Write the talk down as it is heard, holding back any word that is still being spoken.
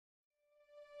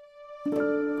The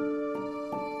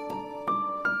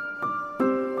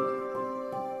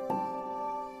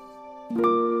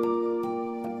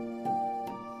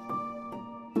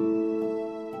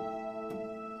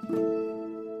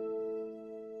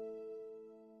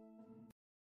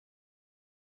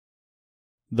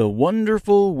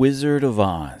Wonderful Wizard of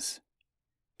Oz.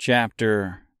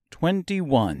 Chapter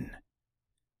 21.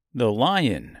 The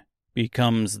Lion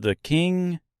Becomes the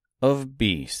King of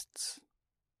Beasts.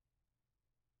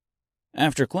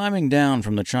 After climbing down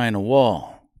from the China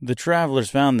Wall, the travelers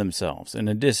found themselves in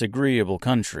a disagreeable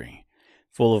country,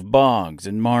 full of bogs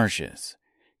and marshes,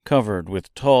 covered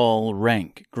with tall,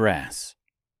 rank grass.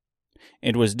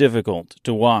 It was difficult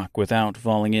to walk without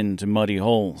falling into muddy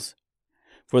holes,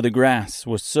 for the grass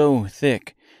was so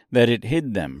thick that it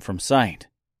hid them from sight.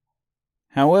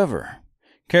 However,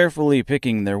 carefully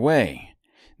picking their way,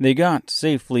 they got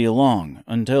safely along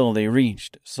until they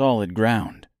reached solid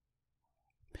ground.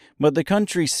 But the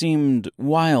country seemed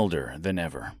wilder than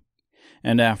ever,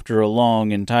 and after a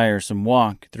long and tiresome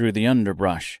walk through the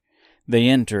underbrush, they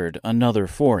entered another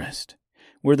forest,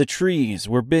 where the trees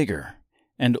were bigger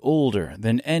and older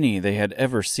than any they had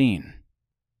ever seen.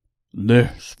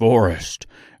 "This forest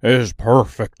is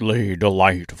perfectly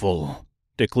delightful,"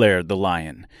 declared the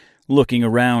lion, looking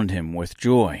around him with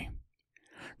joy.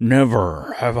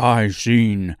 "Never have I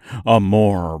seen a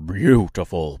more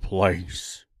beautiful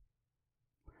place."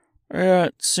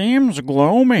 "It seems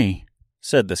gloomy,"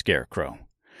 said the Scarecrow.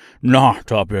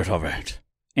 "Not a bit of it,"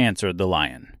 answered the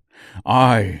lion.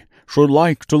 "I should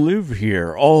like to live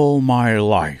here all my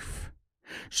life.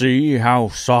 See how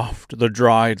soft the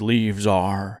dried leaves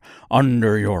are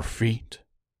under your feet,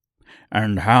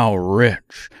 and how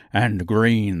rich and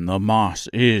green the moss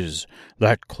is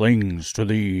that clings to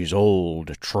these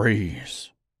old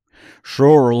trees.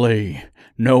 Surely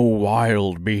no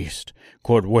wild beast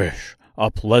could wish a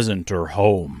pleasanter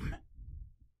home."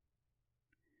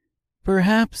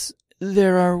 "Perhaps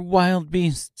there are wild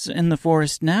beasts in the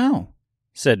forest now,"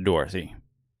 said Dorothy.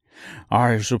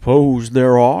 "I suppose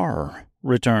there are,"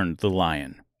 returned the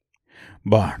lion,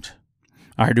 "but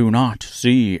I do not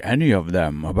see any of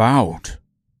them about."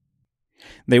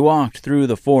 They walked through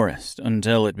the forest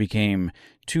until it became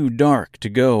too dark to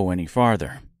go any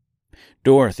farther.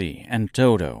 Dorothy and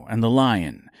Toto and the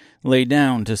lion lay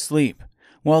down to sleep,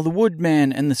 while the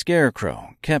Woodman and the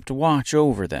Scarecrow kept watch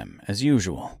over them as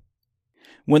usual.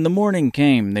 When the morning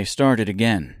came, they started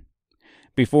again.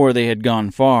 Before they had gone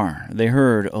far, they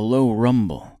heard a low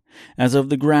rumble, as of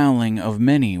the growling of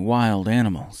many wild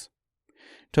animals.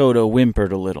 Toto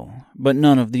whimpered a little, but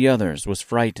none of the others was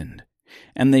frightened,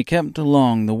 and they kept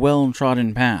along the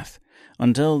well-trodden path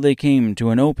until they came to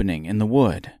an opening in the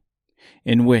wood,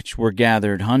 in which were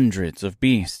gathered hundreds of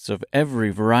beasts of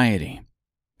every variety.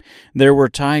 There were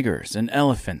tigers and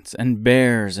elephants and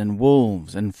bears and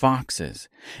wolves and foxes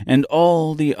and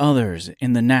all the others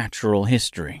in the natural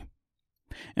history.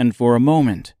 And for a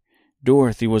moment,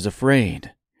 Dorothy was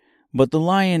afraid, but the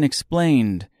lion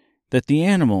explained that the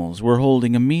animals were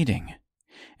holding a meeting,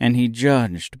 and he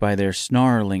judged by their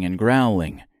snarling and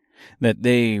growling that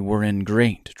they were in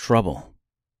great trouble.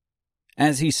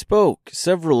 As he spoke,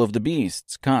 several of the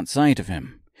beasts caught sight of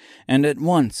him, and at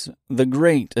once the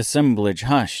great assemblage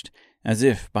hushed as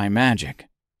if by magic.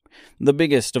 The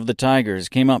biggest of the tigers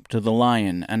came up to the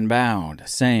lion and bowed,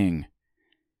 saying,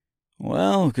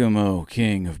 "Welcome, O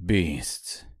King of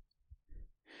Beasts.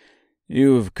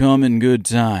 You have come in good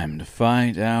time to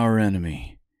fight our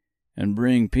enemy and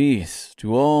bring peace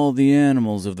to all the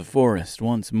animals of the forest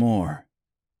once more."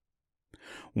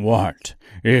 "What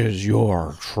is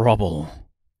your trouble?"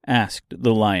 asked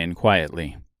the lion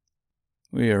quietly.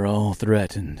 "We are all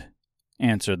threatened,"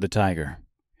 answered the tiger,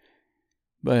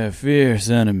 "by a fierce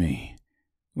enemy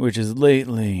which has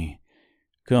lately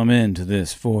come into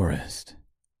this forest.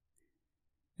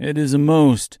 It is a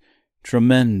most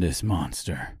tremendous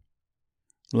monster,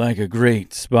 like a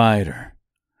great spider,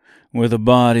 with a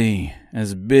body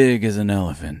as big as an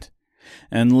elephant,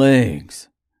 and legs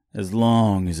as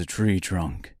long as a tree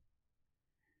trunk.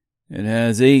 It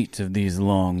has 8 of these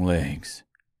long legs,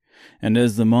 and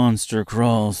as the monster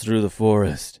crawls through the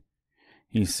forest,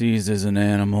 he seizes an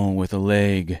animal with a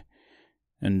leg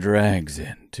and drags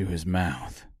it to his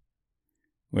mouth,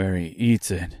 where he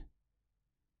eats it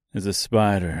as a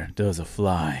spider does a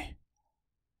fly.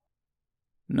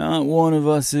 Not one of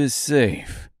us is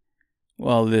safe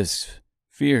while this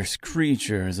fierce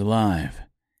creature is alive,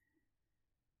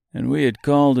 and we had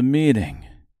called a meeting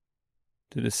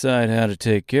to decide how to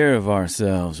take care of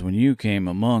ourselves when you came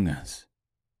among us."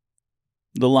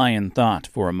 The lion thought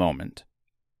for a moment.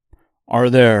 "Are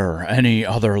there any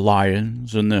other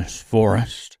lions in this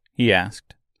forest?" he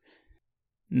asked.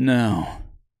 No.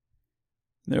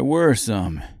 There were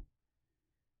some,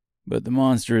 but the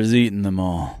monster has eaten them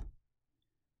all.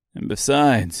 And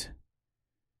besides,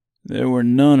 there were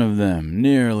none of them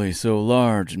nearly so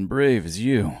large and brave as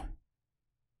you.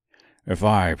 If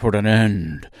I put an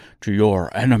end to your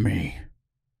enemy,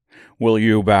 will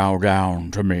you bow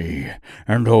down to me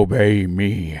and obey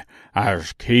me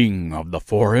as king of the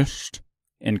forest?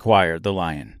 Inquired the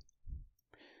lion.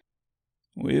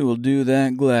 We will do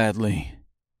that gladly,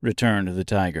 returned the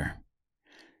tiger.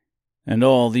 And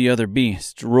all the other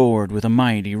beasts roared with a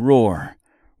mighty roar.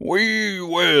 We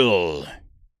will!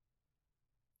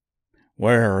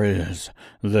 Where is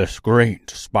this great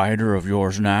spider of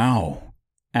yours now?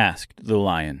 Asked the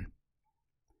lion.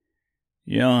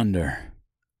 Yonder,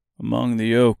 among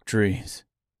the oak trees,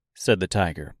 said the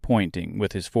tiger, pointing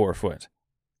with his forefoot.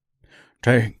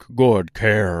 Take good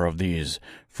care of these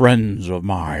friends of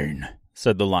mine,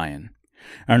 said the lion,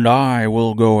 and I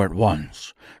will go at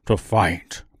once to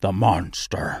fight the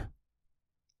monster.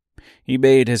 He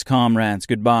bade his comrades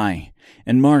goodbye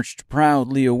and marched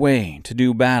proudly away to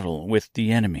do battle with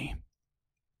the enemy.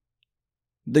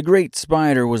 The great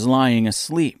spider was lying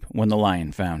asleep when the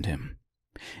lion found him,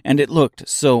 and it looked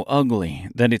so ugly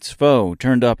that its foe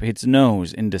turned up its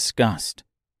nose in disgust.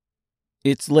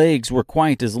 Its legs were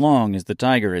quite as long as the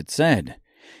tiger had said,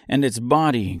 and its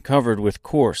body covered with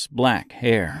coarse black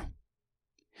hair.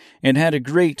 It had a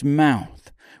great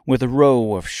mouth with a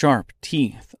row of sharp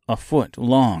teeth a foot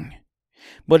long,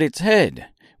 but its head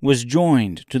was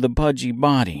joined to the pudgy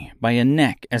body by a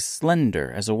neck as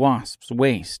slender as a wasp's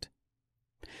waist.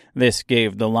 This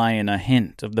gave the lion a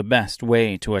hint of the best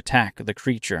way to attack the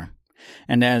creature,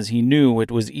 and as he knew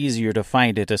it was easier to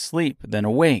fight it asleep than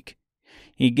awake,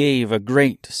 he gave a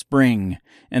great spring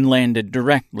and landed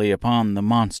directly upon the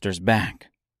monster's back.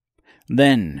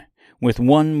 Then, with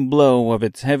one blow of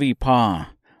its heavy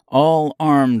paw, all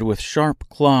armed with sharp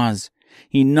claws,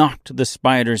 he knocked the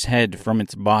spider's head from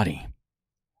its body.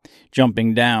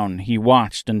 Jumping down, he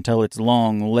watched until its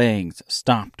long legs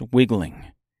stopped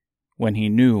wiggling, when he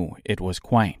knew it was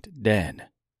quite dead.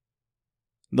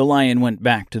 The lion went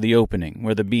back to the opening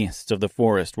where the beasts of the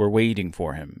forest were waiting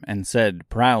for him and said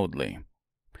proudly,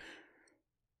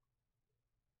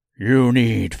 You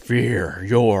need fear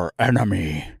your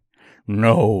enemy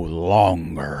no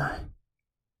longer.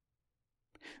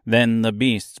 Then the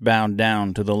beasts bowed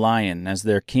down to the lion as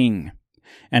their king,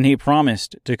 and he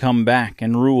promised to come back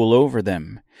and rule over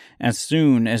them as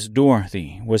soon as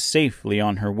Dorothy was safely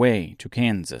on her way to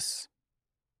Kansas.